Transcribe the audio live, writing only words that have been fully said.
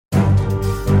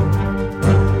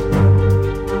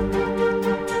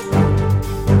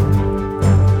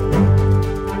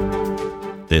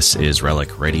This is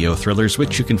Relic Radio Thrillers,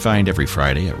 which you can find every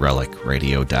Friday at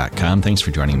relicradio.com. Thanks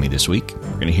for joining me this week.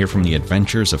 We're going to hear from the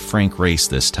adventures of Frank Race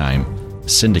this time, a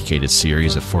syndicated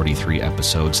series of 43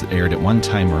 episodes that aired at one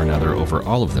time or another over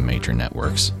all of the major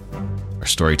networks. Our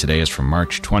story today is from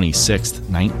March 26th,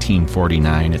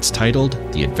 1949. It's titled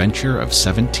The Adventure of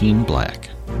 17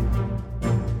 Black.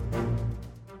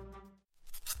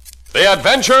 The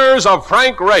Adventures of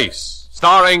Frank Race,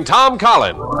 starring Tom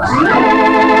Collins.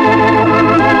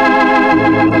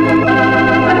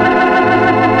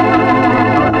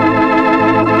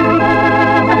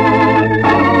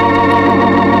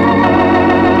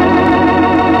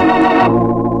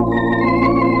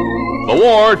 The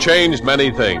war changed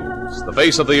many things, the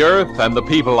face of the earth and the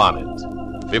people on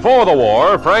it. Before the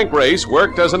war, Frank Race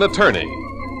worked as an attorney,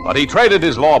 but he traded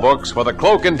his law books for the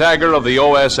cloak and dagger of the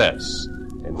OSS.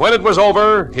 And when it was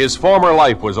over, his former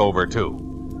life was over, too.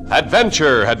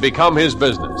 Adventure had become his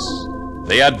business.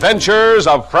 The Adventures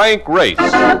of Frank Race.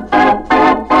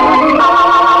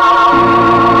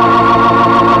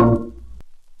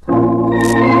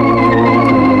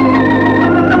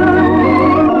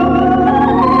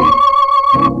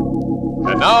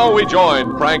 And now we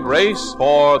join Frank Race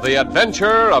for The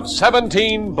Adventure of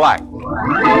 17 Black.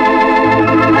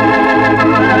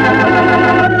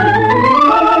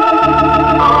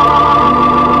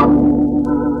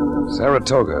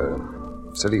 Saratoga,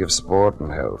 city of sport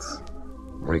and health,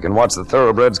 where you can watch the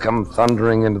thoroughbreds come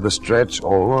thundering into the stretch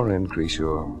or increase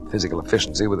your physical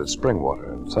efficiency with its spring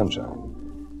water and sunshine.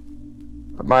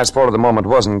 But my sport of the moment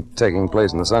wasn't taking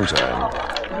place in the sunshine.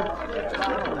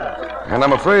 And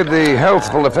I'm afraid the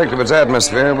healthful effect of its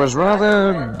atmosphere was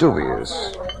rather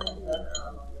dubious.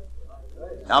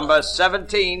 Number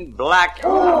 17, Black.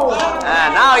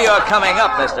 Now you're coming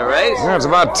up, Mr. Race. Yeah, it's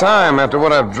about time after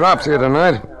what I've dropped here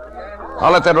tonight.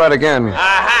 I'll let that ride again.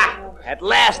 Aha! At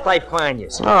last I find you.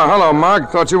 Oh, hello, Mark.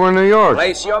 Thought you were in New York.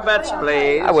 Place your bets,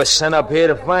 please. I was sent up here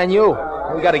to find you.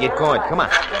 We gotta get going. Come on.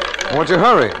 What's your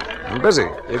hurry? I'm busy.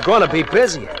 You're gonna be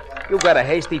busy. You got a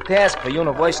hasty task for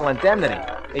Universal Indemnity.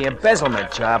 The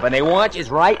embezzlement job, and they want you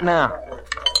right now.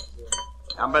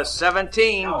 Number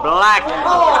 17, Black.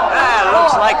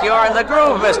 Looks like you're in the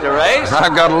groove, Mr. Race.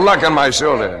 I've got luck on my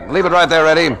shoulder. Leave it right there,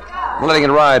 Eddie. I'm letting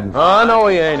it ride. Oh, no,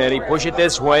 he ain't, Eddie. Push it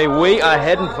this way. We are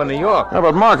heading for New York. Yeah,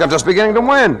 but Mark, I'm just beginning to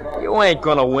win. You ain't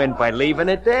gonna win by leaving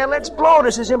it there. Let's blow.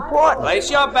 This is important. Place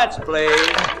your bets, please.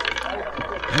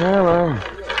 Yeah, well,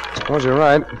 suppose you're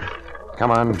right.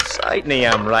 Come on. Certainly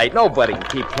I'm right. Nobody can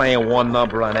keep playing one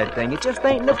number on that thing. It just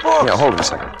ain't in the books. Yeah, hold it a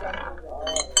second.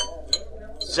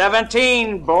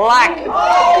 17, Black.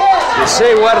 You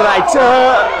see what I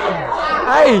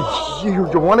Hey,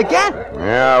 you won again.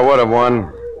 Yeah, I would have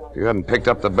won if you hadn't picked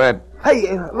up the bet.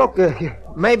 Hey, look,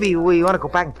 maybe we want to go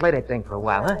back and play that thing for a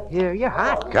while, huh? You're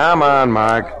hot. Come on,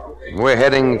 Mark. We're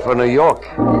heading for New York.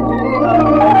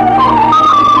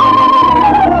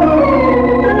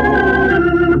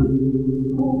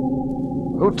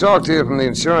 Who talked to you from the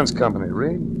insurance company,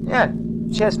 Reed? Yeah,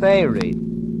 Chester A. Reed.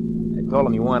 I told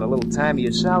him you wanted a little time to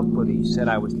yourself, but he said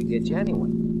I was to get you anyway.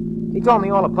 He told me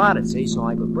all about it, see, so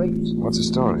I could brief you. What's the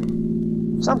story?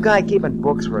 Some guy keeping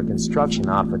books for a construction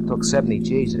outfit took 70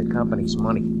 G's of the company's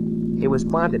money. He was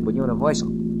bonded with Universal.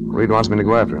 Reed wants me to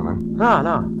go after him, huh?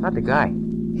 No, not the guy.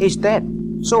 He's dead.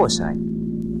 Suicide.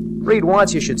 Reed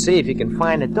wants you should see if you can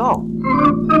find the dough.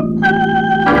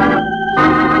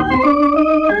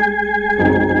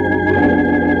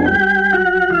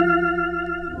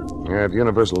 Yeah, at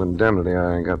Universal Indemnity,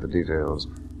 I ain't got the details.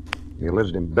 The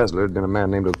alleged embezzler had been a man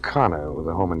named O'Connor with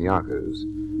a home in Yonkers.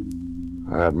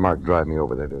 I had Mark drive me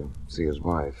over there to see his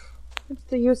wife. What's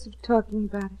the use of talking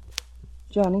about it?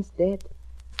 Johnny's dead.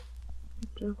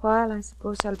 After a while, I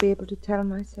suppose I'll be able to tell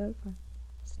myself I've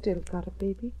still got a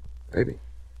baby. Baby?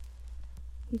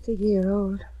 He's a year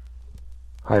old.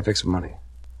 How you fix the money?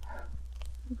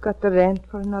 I've got the rent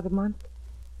for another month.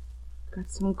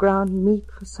 Got some ground meat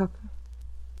for supper.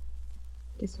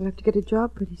 Guess I'll have to get a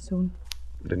job pretty soon.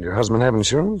 Didn't your husband have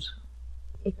insurance?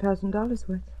 $8,000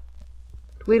 worth.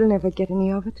 But we'll never get any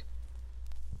of it.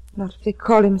 Not if they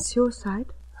call him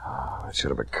suicide. Oh, that should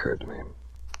have occurred to me.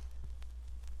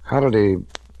 How did he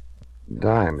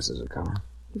die, Mrs. O'Connor?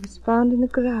 He was found in the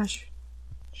garage,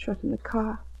 shot in the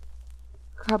car.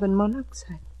 Carbon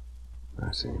monoxide.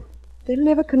 I see. They'll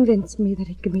never convince me that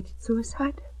he committed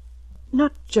suicide.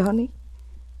 Not Johnny.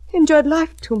 He enjoyed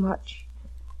life too much.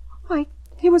 Why,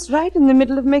 he was right in the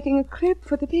middle of making a crib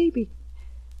for the baby.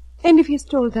 And if he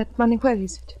stole that money, where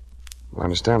is it? I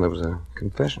understand there was a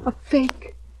confession. A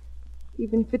fake.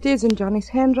 Even if it is in Johnny's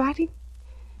handwriting.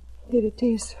 Here it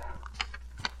is.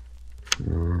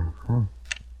 Mm-hmm.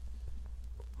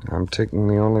 I'm taking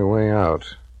the only way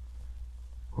out.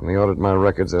 When they audit my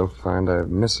records, they'll find I've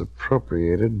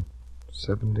misappropriated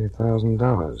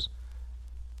 $70,000.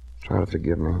 Try to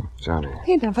forgive me, Johnny.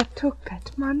 He never took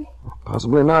that money.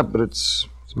 Possibly not, but it's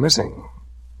missing.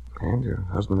 And your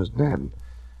husband is dead.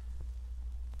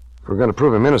 If we're going to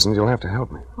prove him innocent, you'll have to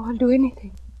help me. Oh, I'll do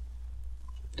anything.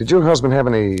 Did your husband have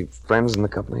any friends in the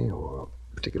company or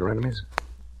particular enemies?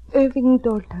 Irving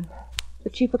Dalton, the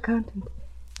chief accountant.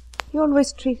 He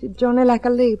always treated Johnny like a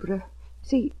laborer.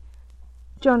 See,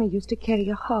 Johnny used to carry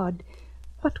a hod,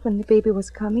 but when the baby was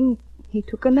coming, he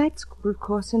took a night school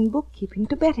course in bookkeeping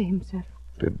to better himself.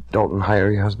 Did Dalton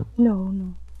hire your husband?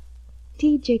 No.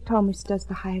 T.J. Thomas does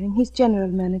the hiring. He's general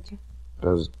manager.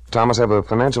 Does Thomas have a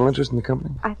financial interest in the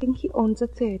company? I think he owns a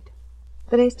third.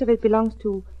 The rest of it belongs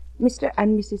to Mr.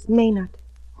 and Mrs. Maynard.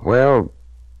 Well,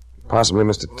 possibly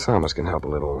Mr. Thomas can help a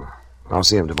little. I'll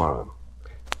see him tomorrow.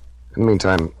 In the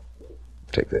meantime,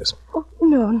 take this. Oh,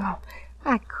 no.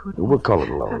 I couldn't. We'll call it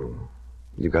alone.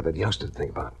 You've got that youngster to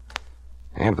think about.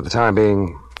 And for the time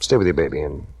being, stay with your baby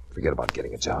and forget about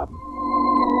getting a job.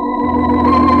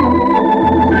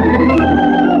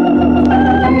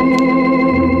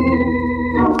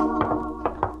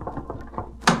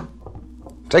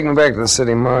 Take me back to the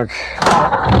city, Mark.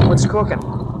 What's cooking?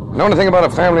 Know anything about a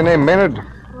family named Maynard?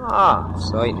 Oh,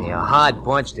 certainly a hard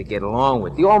bunch to get along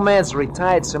with. The old man's a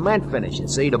retired cement finisher.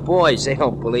 See, the boys, they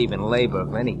don't believe in labor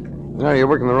of any kind. No, you're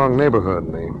working in the wrong neighborhood.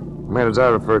 The Maynards I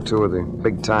refer to are the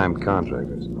big-time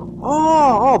contractors.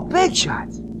 Oh, big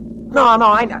shots. No,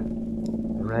 I know.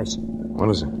 Race. What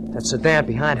is it? That sedan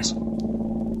behind us.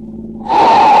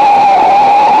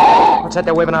 What's that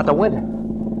they're waving out the window?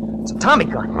 It's a Tommy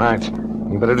gun. Right.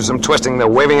 You better do some twisting. They're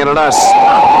waving it at us.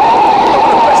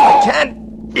 Best I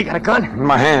can. You got a gun? In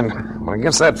my hand. Well,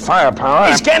 against that firepower,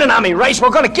 He's cannon on me, Race. We're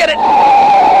gonna get it.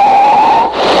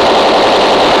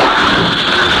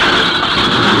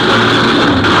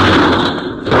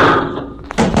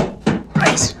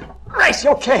 Race, you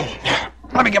okay?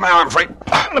 Let me get my arm free.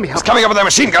 Let me help. He's coming up with that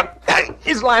machine gun.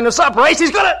 He's lining us up, Race.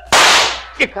 He's gonna...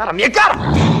 You got him. The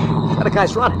other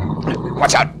guy's running.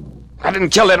 Watch out. I didn't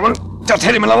kill that one. Just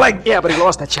hit him in the leg. Yeah, but he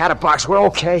lost the chatterbox. We're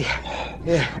okay.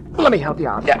 Yeah. Let me help you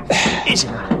out. Yeah. Easy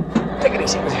now. Take it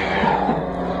easy.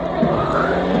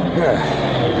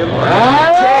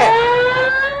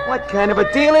 What kind of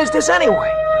a deal is this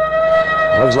anyway?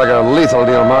 Looks like a lethal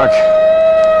deal, Mark.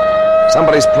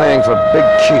 Somebody's playing for big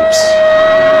keeps.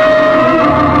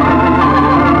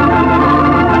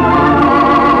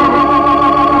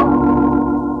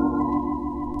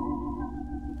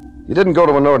 You didn't go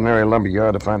to an ordinary lumber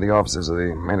yard to find the offices of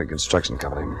the Maynard Construction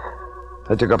Company.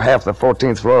 They took up half the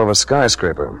 14th floor of a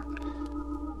skyscraper.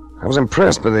 I was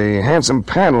impressed by the handsome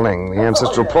paneling, the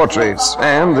ancestral portraits,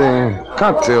 and the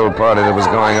cocktail party that was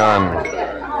going on.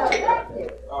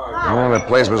 Well, the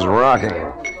place was rocking.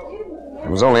 It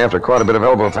was only after quite a bit of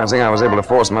elbow fencing I was able to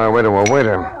force my way to a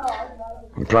waiter.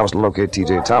 He promised to locate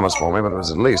T.J. Thomas for me, but it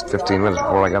was at least 15 minutes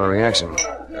before I got a reaction.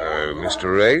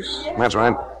 Mr. Race? That's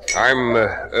right. I'm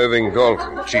Irving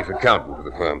Dalton, chief accountant for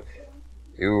the firm.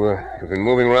 You've been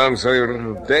moving around so you're a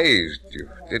little dazed. You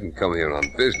didn't come here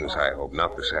on business, I hope,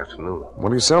 not this afternoon.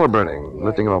 What are you celebrating?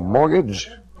 Lifting of a mortgage?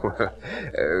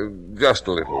 Just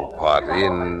a little party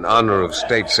in honor of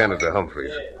State Senator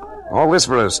Humphreys. All this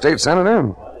for a state senator?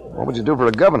 What would you do for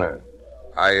a governor?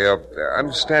 I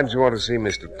understand you want to see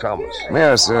Mr. Thomas.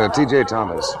 Yes, T.J.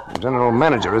 Thomas. General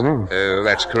manager, isn't he?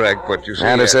 That's correct, but you see...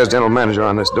 And it says general manager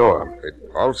on this door. It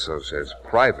also says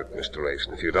private, Mr. Race,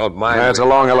 if you don't mind. That's a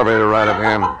long elevator ride up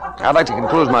here. I'd like to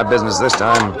conclude my business this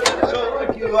time. So,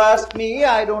 if you ask me,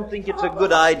 I don't think it's a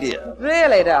good idea.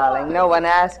 Really, darling, no one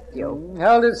asked you.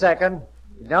 Hold it a second.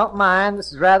 If you don't mind,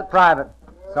 this is rather private.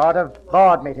 Sort of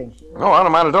board meeting. No, I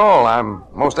don't mind at all. I'm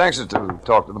most anxious to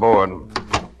talk to the board.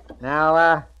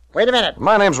 Now, wait a minute.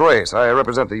 My name's Race. I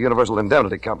represent the Universal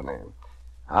Indemnity Company.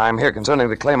 I'm here concerning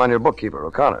the claim on your bookkeeper,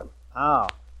 O'Connor. Oh.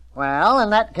 Well, in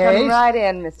that case... Come right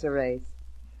in, Mr. Race.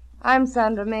 I'm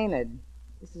Sandra Maynard.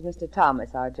 This is Mr.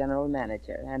 Thomas, our general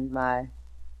manager, and my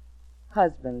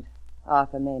husband,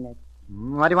 Arthur Maynard.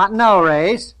 What do you want to know,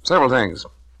 Race? Several things.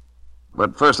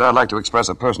 But first, I'd like to express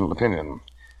a personal opinion.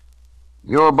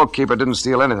 Your bookkeeper didn't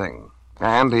steal anything,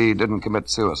 and he didn't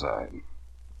commit suicide.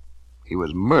 He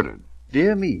was murdered.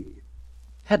 Dear me.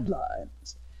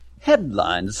 Headlines.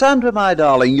 Headlines. Sandra, my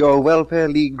darling, your Welfare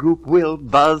League group will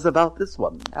buzz about this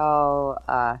one. Oh,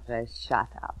 Arthur, shut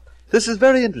up. This is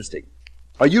very interesting.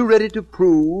 Are you ready to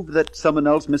prove that someone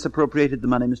else misappropriated the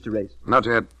money, Mr. Race? Not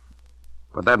yet.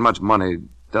 But that much money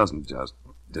doesn't just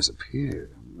disappear.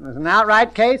 It was an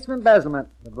outright case of embezzlement.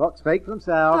 The books speak for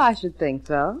themselves. I should think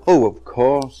so. Oh, of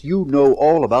course. You know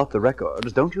all about the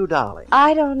records, don't you, darling?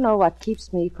 I don't know what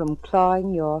keeps me from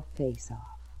clawing your face off.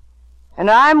 And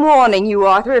I'm warning you,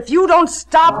 Arthur, if you don't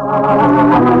stop...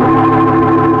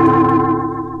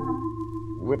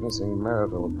 Witnessing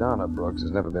marital Donna Brooks has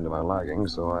never been to my liking,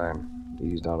 so I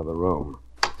eased out of the room.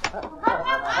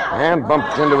 And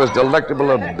bumped into as delectable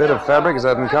a bit of fabric as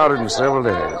I'd encountered in several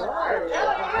days.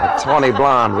 A tawny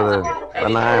blonde with a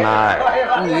benign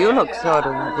eye. You look sort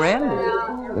of grim.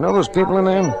 You know those people in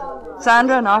there?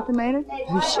 Sandra and Arthur Maynard?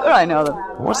 I'm sure I know them.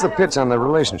 What's the pitch on their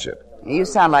relationship? You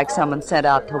sound like someone sent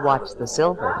out to watch the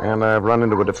silver. And I've run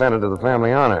into a defendant of the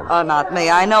family honor. Oh, not me.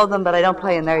 I know them, but I don't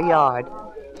play in their yard.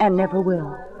 And never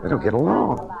will. They don't get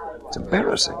along. It's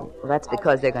embarrassing. Well, that's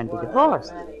because they're going to be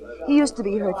divorced. He used to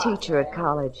be her teacher at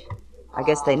college. I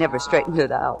guess they never straightened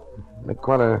it out. Make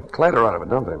quite a clatter out of it,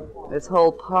 don't they? This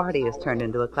whole party has turned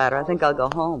into a clatter. I think I'll go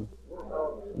home.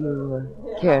 You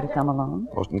care to come along?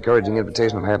 Most encouraging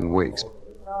invitation I've had in weeks.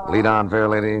 Lead on, fair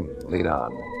lady. Lead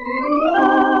on.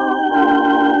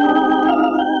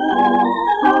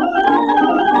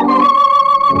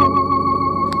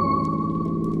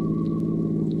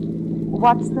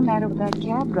 What's the matter with that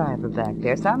cab driver back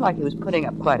there? Sounded like he was putting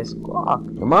up quite a squawk.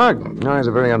 Well, Mark? No, he's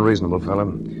a very unreasonable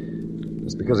fellow.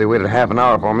 Just because he waited half an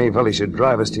hour for me, he felt he should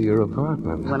drive us to your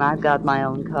apartment. When I've got my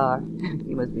own car.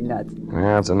 He must be nuts.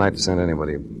 Yeah, it's a night to send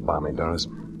anybody by me, Doris.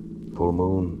 Full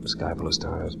moon, sky full of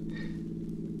stars.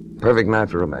 Perfect night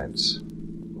for romance.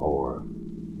 Or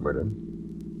murder.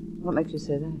 What makes you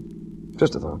say that?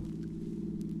 Just a thought.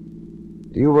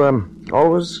 Do you,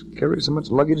 always carry so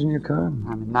much luggage in your car?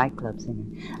 I'm a nightclub singer.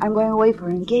 I'm going away for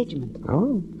an engagement.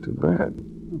 Oh, too bad.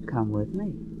 Well, come with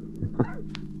me.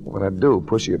 What'd I do,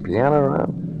 push your piano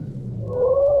around?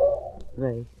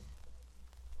 Ray.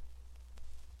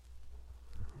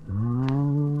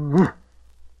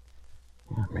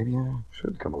 Yeah, maybe I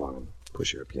should come along and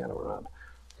push your piano around.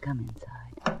 Come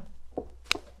inside.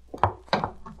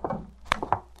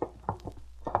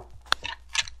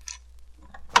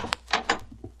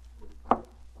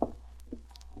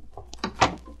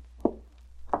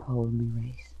 Hold me,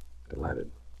 Race.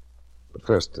 Delighted. But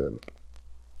first,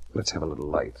 let's have a little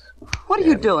light. What are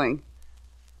you doing?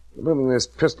 Removing this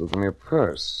pistol from your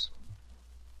purse.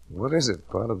 What is it?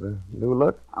 Part of the new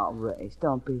look? Oh, Race,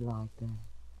 don't be like that.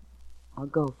 I'll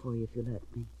go for you if you let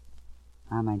me.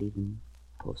 I might even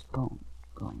postpone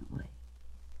going away.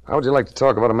 How would you like to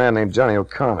talk about a man named Johnny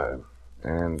O'Connor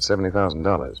and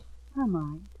 $70,000? I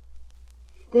might.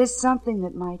 There's something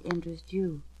that might interest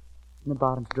you in the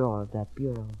bottom drawer of that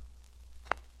bureau.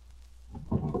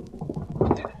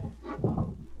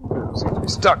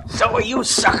 Stuck. So are you,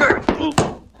 sucker!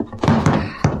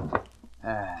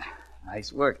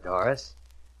 Nice work, Doris.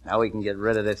 Now we can get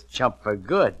rid of this chump for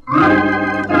good.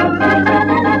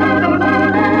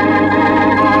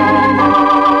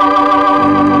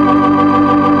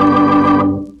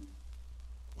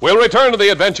 We'll return to the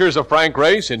adventures of Frank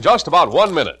Race in just about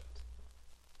 1 minute.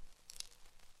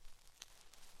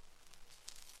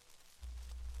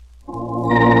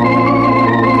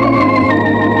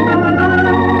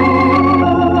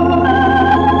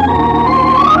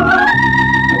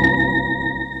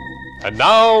 And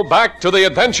now, back to the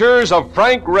adventures of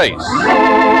Frank Race.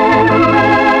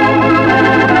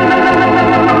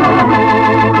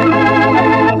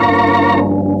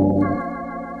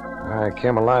 I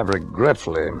came alive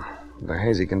regretfully. The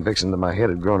hazy conviction that my head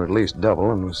had grown at least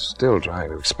double and was still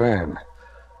trying to expand.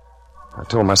 I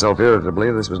told myself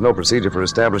irritably this was no procedure for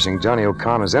establishing Johnny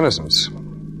O'Connor's innocence,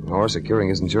 or securing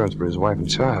his insurance for his wife and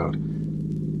child.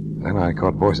 Then I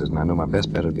caught voices, and I knew my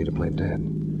best bet would be to play dead.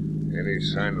 Any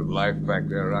sign of life back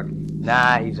there, Rocky?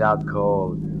 Nah, he's out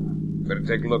cold. Better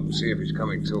take a look and see if he's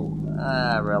coming to.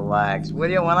 Relax. Will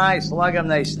you? When I slug them,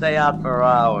 they stay out for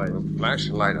hours. Well, flash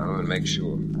a light on him and make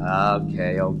sure.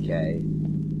 Okay.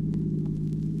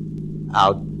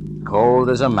 Out cold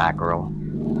as a mackerel.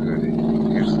 Good.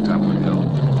 Here's the top of the hill.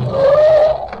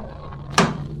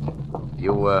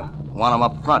 You, want them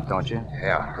up front, don't you?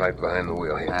 Yeah, right behind the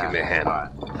wheel. Here, give me a hand. All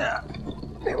right. Yeah.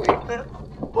 There we go.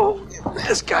 Oh,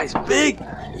 this guy's big.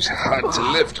 He's hard to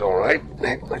lift, all right.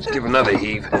 Let's give another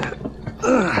heave.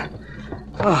 Yeah.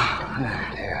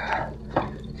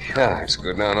 Yeah, it's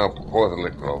good. Now pour the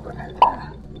liquor over.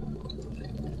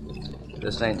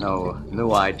 This ain't no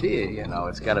new idea, you know.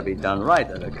 It's got to be done right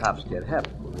or the cops get hep.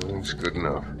 It's good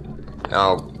enough.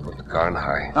 Now, put the car in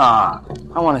high.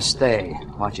 I want to stay.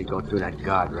 Watch it go through that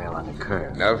guardrail on the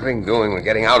curb. Nothing doing. We're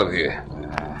getting out of here.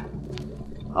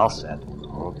 All set.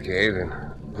 Okay, then.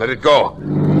 Let it go.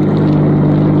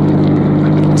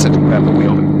 Sit to grab the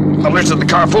wheel. The lurch of the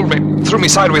car pulled me, threw me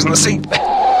sideways in the seat.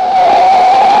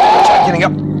 I tried getting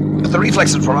up, but the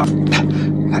reflexes were off.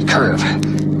 That curve.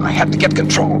 I had to get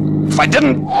control. If I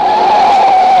didn't...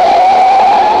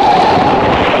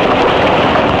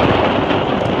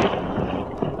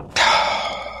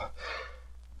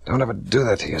 Don't ever do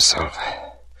that to yourself.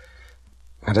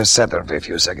 I just sat there for a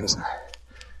few seconds.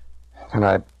 Then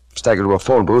I staggered to a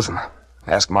phone booth and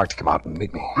asked Mark to come out and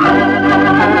meet me.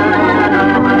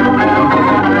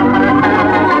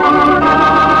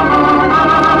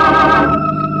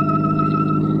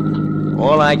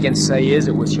 All I can say is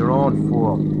it was your own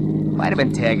fault. If I'd have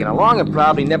been tagging along, it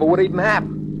probably never would have even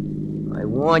happened. I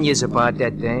warn yous about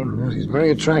that dame. Well, she's very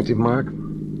attractive, Mark.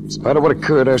 In spite of what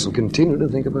occurred, I shall continue to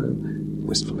think of her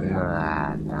wistfully.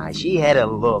 Nah, she had a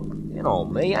look. You know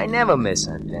me, I never miss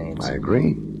on dames. I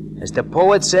agree. As the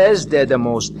poet says, they're the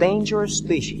most dangerous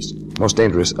species. Most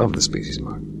dangerous of the species,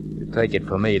 Mark. You take it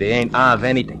from me, they ain't of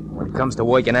anything. When it comes to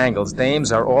working angles,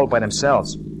 dames are all by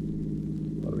themselves.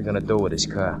 What are we gonna do with this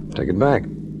car? Take it back.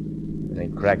 It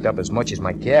ain't cracked up as much as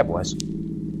my cab was.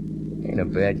 Ain't a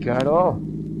bad car at all.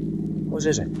 Whose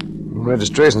is it? The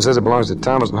registration says it belongs to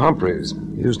Thomas and Humphreys.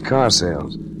 Used car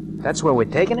sales. That's where we're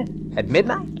taking it? At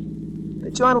midnight?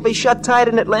 The joint will be shut tight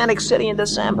in Atlantic City in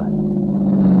December.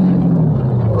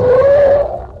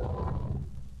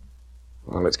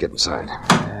 Well, let's get inside.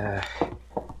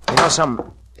 You know something?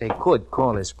 They could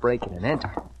call this breaking and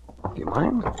enter. Do you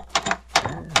mind?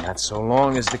 Not so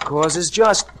long as the cause is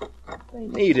just. They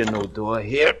need a new door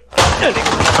here.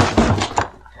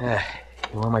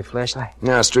 You want my flashlight?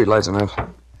 Yeah, street light's enough.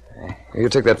 You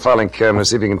take that filing cabinet,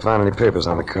 see if you can find any papers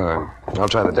on the car. I'll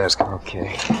try the desk.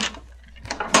 Okay.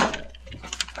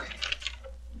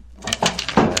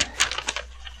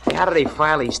 How do they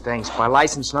file these things? By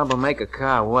license number, make a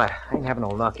car, what? I ain't having no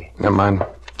luck here. Never mind.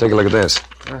 Take a look at this.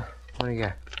 What do you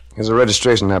got? Here's a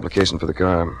registration application for the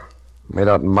car. Made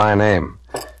out in my name.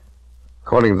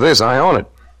 According to this, I own it.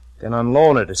 Then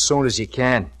unloan it as soon as you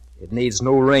can. It needs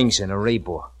new rings and a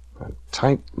rebore. A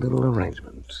tight little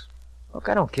arrangement. Look,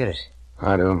 I don't get it.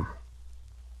 I do.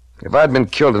 If I'd been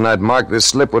killed tonight, Mark, this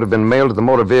slip would have been mailed to the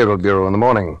Motor Vehicle Bureau in the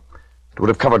morning. It would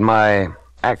have covered my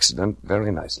accident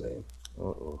very nicely.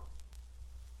 Uh-oh.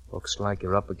 Looks like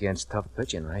you're up against tough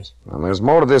pitching, right? Well, there's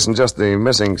more to this than just the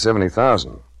missing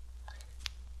 $70,000.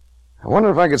 I wonder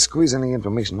if I could squeeze any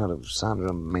information out of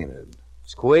Sandra Maynard.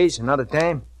 Squeeze? Another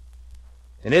dame?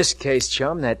 In this case,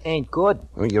 chum, that ain't good.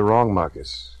 Well, you're wrong,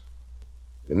 Marcus.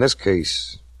 In this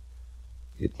case,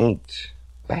 it ain't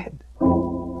bad.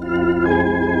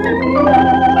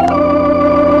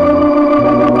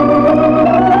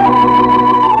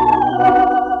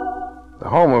 The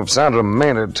home of Sandra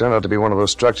Maynard turned out to be one of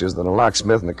those structures that a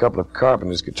locksmith and a couple of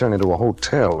carpenters could turn into a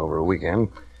hotel over a weekend.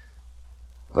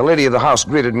 The lady of the house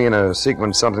greeted me in a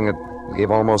sequence, something that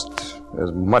gave almost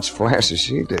as much flash as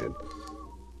she did.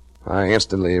 I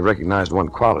instantly recognized one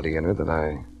quality in her that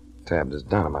I tabbed as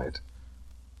dynamite.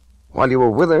 While you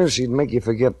were with her, she'd make you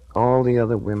forget all the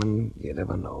other women you'd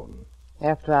ever known.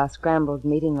 After our scrambled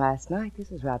meeting last night,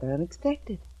 this is rather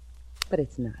unexpected. But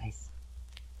it's nice.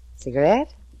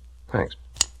 Cigarette? Thanks.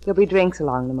 There'll be drinks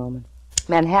along the moment.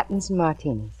 Manhattans and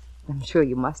martinis. I'm sure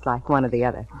you must like one or the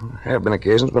other. There have been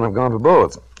occasions when I've gone for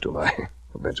both, to my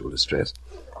eventual distress.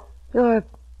 You're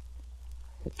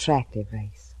attractive,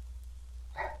 Race.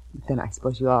 But then I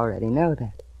suppose you already know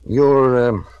that.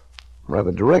 You're,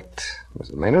 rather direct,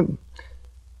 Mrs. Maynard.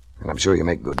 And I'm sure you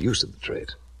make good use of the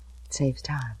trait. It saves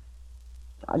time.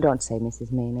 Oh, don't say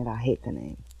Mrs. Maynard. I hate the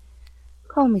name.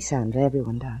 Call me Sandra.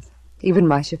 Everyone does. Even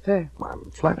my chauffeur.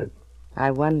 I'm flattered.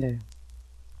 I wonder.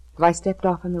 Have I stepped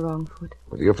off on the wrong foot?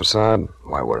 With your facade,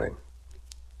 why worry?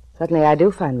 Suddenly I do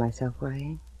find myself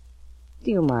worrying.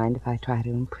 Do you mind if I try to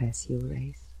impress you,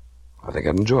 Race? I think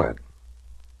I'd enjoy it.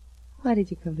 Why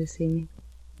did you come to see me?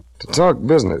 To talk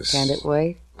business. Can't it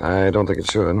wait? I don't think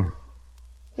it should.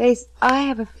 Race, I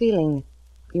have a feeling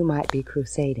that you might be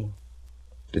crusading.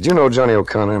 Did you know Johnny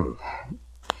O'Connor?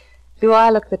 Do I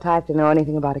look the type to know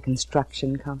anything about a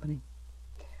construction company?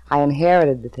 I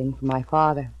inherited the thing from my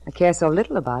father. I care so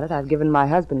little about it, I've given my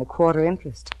husband a quarter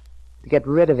interest to get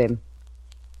rid of him.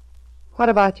 What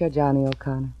about your Johnny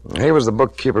O'Connor? He was the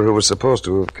bookkeeper who was supposed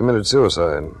to have committed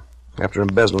suicide after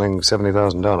embezzling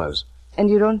 $70,000. And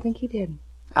you don't think he did?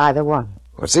 Either one?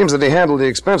 Well, it seems that he handled the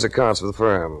expense accounts for the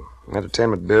firm.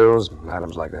 Entertainment bills,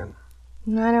 items like that.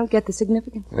 I don't get the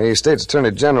significance. The state's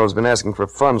attorney general has been asking for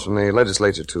funds from the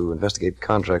legislature to investigate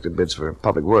contracted bids for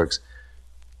public works.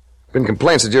 Been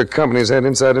complaints that your company's had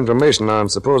inside information on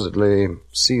supposedly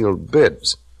sealed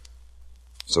bids.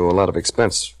 So a lot of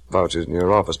expense vouchers in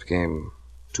your office became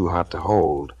too hot to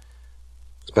hold.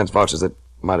 Expense vouchers that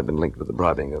might have been linked with the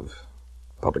bribing of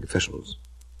public officials.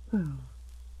 Oh.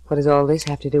 What does all this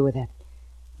have to do with that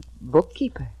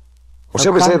bookkeeper? Well,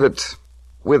 shall we say that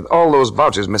with all those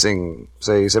vouchers missing,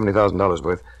 say, $70,000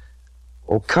 worth,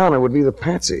 O'Connor would be the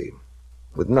patsy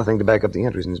with nothing to back up the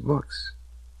entries in his books,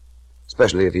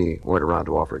 especially if he weren't around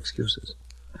to offer excuses.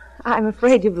 I'm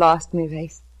afraid you've lost me,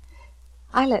 Race.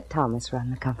 I let Thomas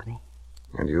run the company.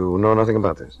 And you know nothing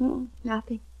about this?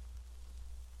 Nothing.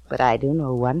 But I do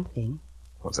know one thing.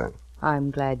 What's that?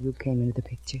 I'm glad you came into the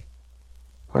picture.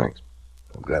 Thanks.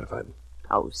 I'm gratified.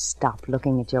 Oh, stop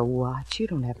looking at your watch. You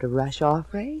don't have to rush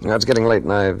off, Ray. Now, it's getting late,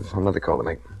 and I've another call to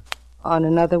make. On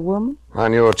another woman?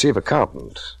 On your chief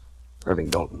accountant, Irving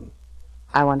Dalton.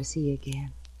 I want to see you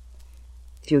again.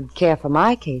 If you'd care for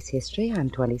my case history, I'm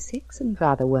 26 and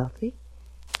rather wealthy.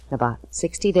 In about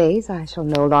 60 days, I shall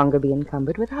no longer be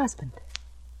encumbered with a husband.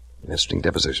 An interesting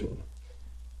deposition.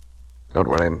 Don't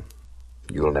worry.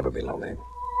 You'll never be lonely.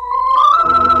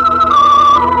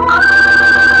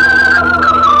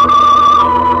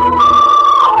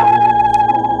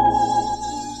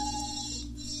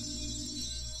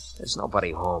 There's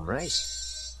nobody home,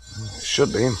 Race.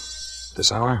 Should be.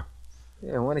 This hour.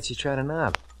 Yeah, why don't you try to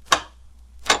knock?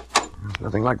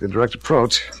 Nothing like the direct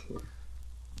approach.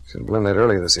 Should have learned that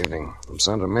earlier this evening from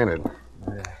Sandra Maynard.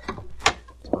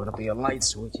 Ought to be a light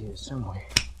switch here somewhere.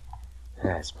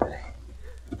 That's better.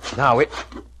 Now it.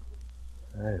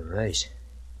 Hey, Race.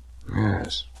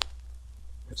 Yes.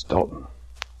 It's Dalton.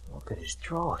 Look at his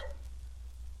throat.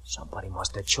 Somebody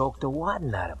must have choked the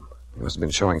wadding at him. He must have been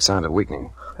showing signs of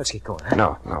weakening. Let's get going, huh?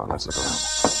 No, let's look around.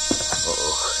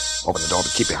 Uh-oh. Open the door,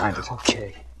 but keep behind it.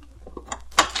 Okay.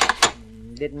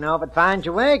 Didn't know if it'd find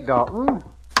your way, Dalton.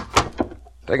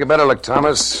 Take a better look,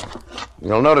 Thomas.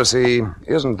 You'll notice he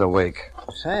isn't awake.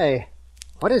 Say,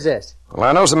 what is this? Well,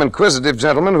 I know some inquisitive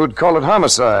gentlemen who'd call it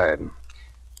homicide.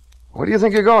 Where do you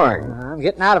think you're going? I'm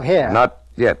getting out of here. Not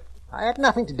yet. I had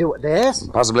nothing to do with this.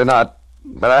 Possibly not.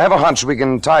 But I have a hunch we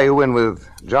can tie you in with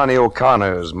Johnny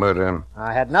O'Connor's murder.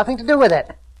 I had nothing to do with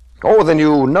it. Oh, then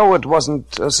you know it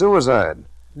wasn't a suicide.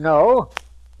 No,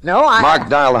 I... Mark,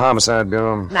 dial the homicide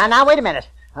bureau. Now, wait a minute.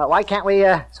 Why can't we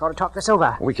sort of talk this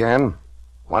over? We can.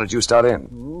 Why don't you start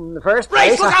in? The first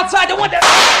Race, place... look outside the window!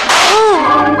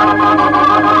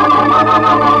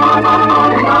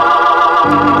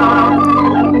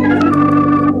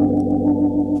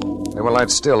 There were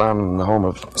lights still on the home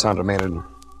of Sandra Maynard.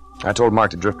 I told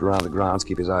Mark to drift around the grounds,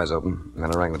 keep his eyes open, and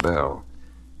then I rang the bell.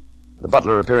 The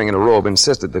butler, appearing in a robe,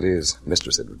 insisted that his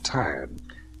mistress had retired.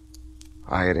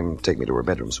 I had him take me to her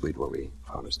bedroom suite where we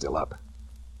found her still up.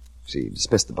 She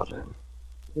dismissed the butler.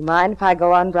 You mind if I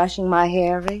go on brushing my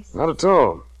hair, Race? Not at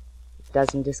all. It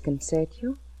doesn't disconcert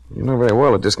you? You know very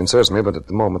well it disconcerts me, but at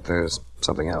the moment there's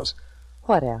something else.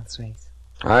 What else, Race?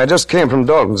 I just came from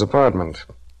Dalton's apartment.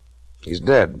 He's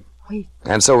dead. Wait.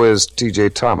 And so is T.J.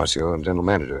 Thomas, your general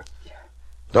manager.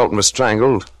 Dalton was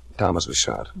strangled. Thomas was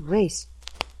shot. Race,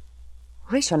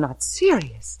 you're not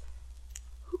serious.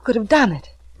 Who could have done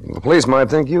it? The police might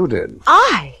think you did.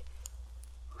 I?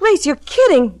 Race, you're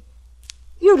kidding.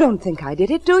 You don't think I did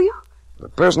it, do you? The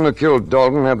person who killed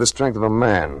Dalton had the strength of a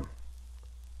man.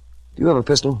 Do you have a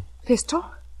pistol? Pistol?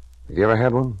 Have you ever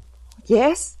had one?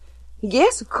 Yes.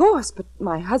 Yes, of course, but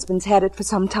my husband's had it for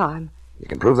some time. You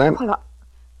can prove that? Well,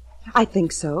 I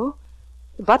think so.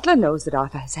 The butler knows that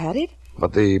Arthur has had it.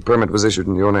 But the permit was issued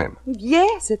in your name.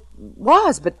 Yes, it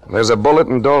was, but... There's a bullet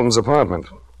in Dalton's apartment.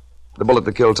 The bullet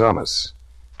that killed Thomas.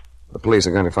 The police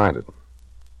are going to find it.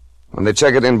 When they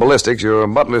check it in ballistics, your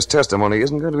butler's testimony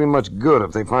isn't going to be much good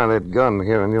if they find that gun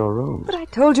here in your room. But I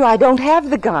told you I don't have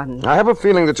the gun. I have a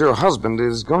feeling that your husband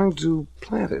is going to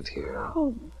plant it here.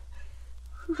 Oh,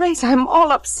 Race, I'm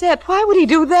all upset. Why would he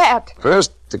do that?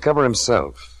 First, to cover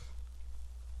himself.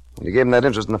 When you gave him that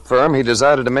interest in the firm, he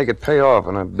decided to make it pay off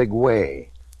in a big way.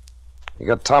 He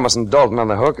got Thomas and Dalton on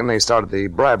the hook, and they started the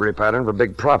bribery pattern for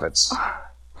big profits.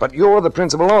 But you're the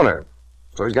principal owner,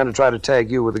 so he's going to try to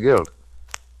tag you with the guilt.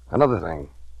 Another thing.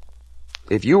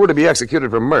 If you were to be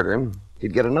executed for murder,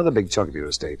 he'd get another big chunk of your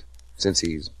estate, since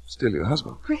he's still your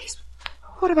husband. Race,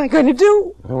 what am I going to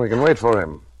do? Well, we can wait for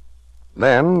him.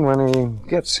 Then, when he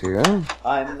gets here...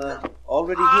 I'm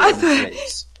already here, Miss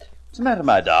Race. What's the matter,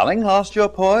 my darling? Lost your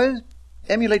poise?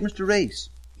 Emulate Mr. Race.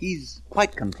 He's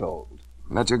quite controlled.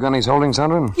 That your gun he's holding,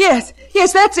 Sandra? Yes,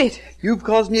 that's it. You've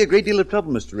caused me a great deal of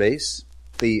trouble, Mr. Race.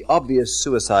 The obvious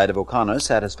suicide of O'Connor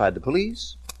satisfied the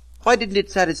police. Why didn't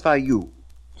it satisfy you?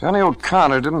 Johnny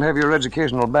O'Connor didn't have your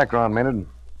educational background, Maynard.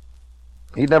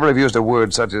 He'd never have used a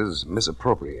word such as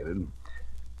misappropriated.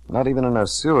 Not even in a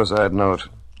suicide note.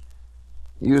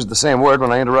 He used the same word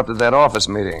when I interrupted that office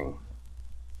meeting.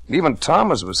 Even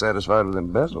Thomas was satisfied with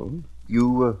embezzled.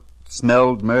 You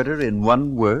smelled murder in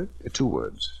one word? 2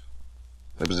 words.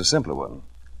 It was a simpler one.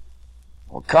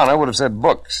 O'Connor would have said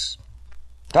books.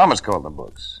 Thomas called them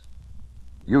books.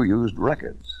 You used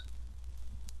records.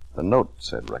 The note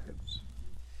said records.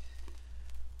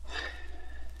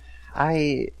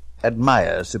 I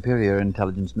admire superior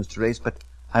intelligence, Mr. Race, but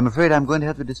I'm afraid I'm going to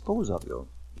have to dispose of you.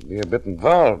 Be a bit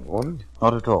involved, won't it?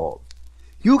 Not at all.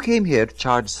 You came here to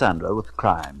charge Sandra with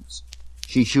crimes.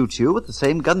 She shoots you with the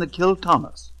same gun that killed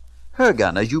Thomas. Her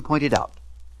gun, as you pointed out.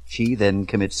 She then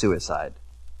commits suicide.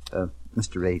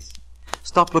 Mr. Race,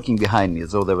 stop looking behind me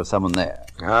as though there was someone there.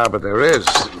 Ah, but there is.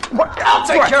 I'll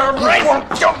take care of Race.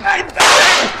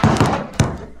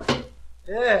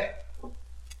 Yeah.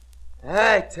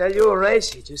 I tell you,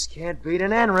 Race, you just can't beat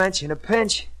an end wrench in a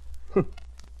pinch.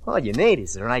 All you need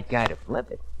is the right guy to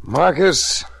flip it.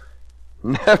 Marcus,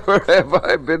 never have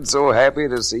I been so happy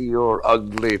to see your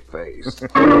ugly face.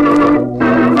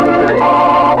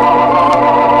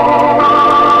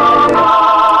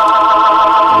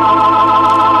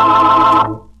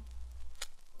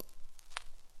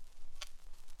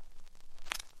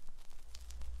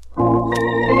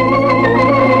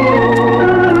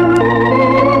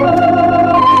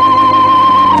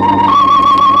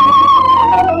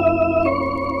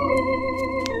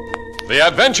 The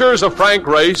Adventures of Frank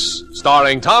Race,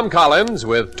 starring Tom Collins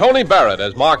with Tony Barrett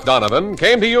as Mark Donovan,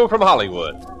 came to you from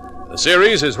Hollywood. The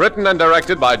series is written and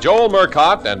directed by Joel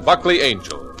Murcott and Buckley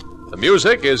Angel. The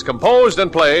music is composed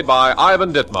and played by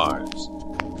Ivan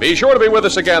Ditmars. Be sure to be with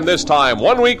us again this time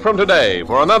 1 week from today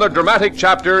for another dramatic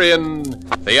chapter in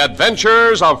The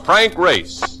Adventures of Frank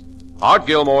Race. Art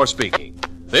Gilmore speaking.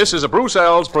 This is a Bruce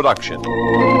Ells production.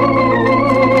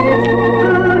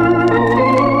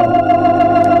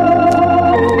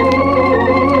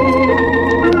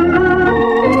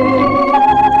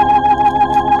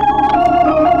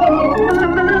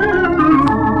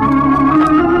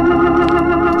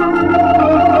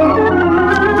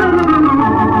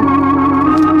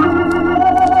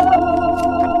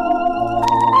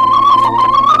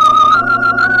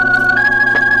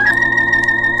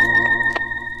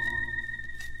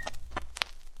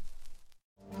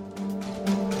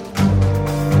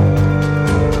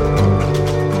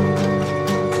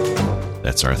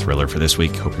 That's our thriller for this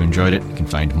week. Hope you enjoyed it. You can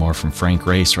find more from Frank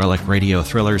Race, Relic Radio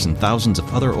Thrillers, and thousands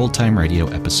of other old-time radio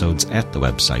episodes at the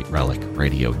website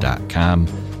relicradio.com.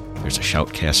 There's a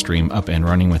Shoutcast stream up and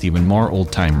running with even more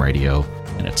old-time radio,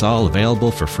 and it's all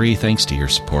available for free thanks to your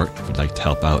support. If you'd like to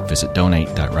help out, visit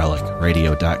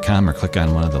donate.relicradio.com or click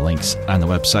on one of the links on the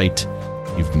website.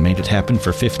 You've made it happen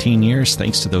for 15 years.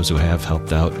 Thanks to those who have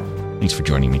helped out. Thanks for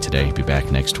joining me today. Be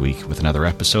back next week with another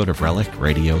episode of Relic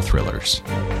Radio Thrillers.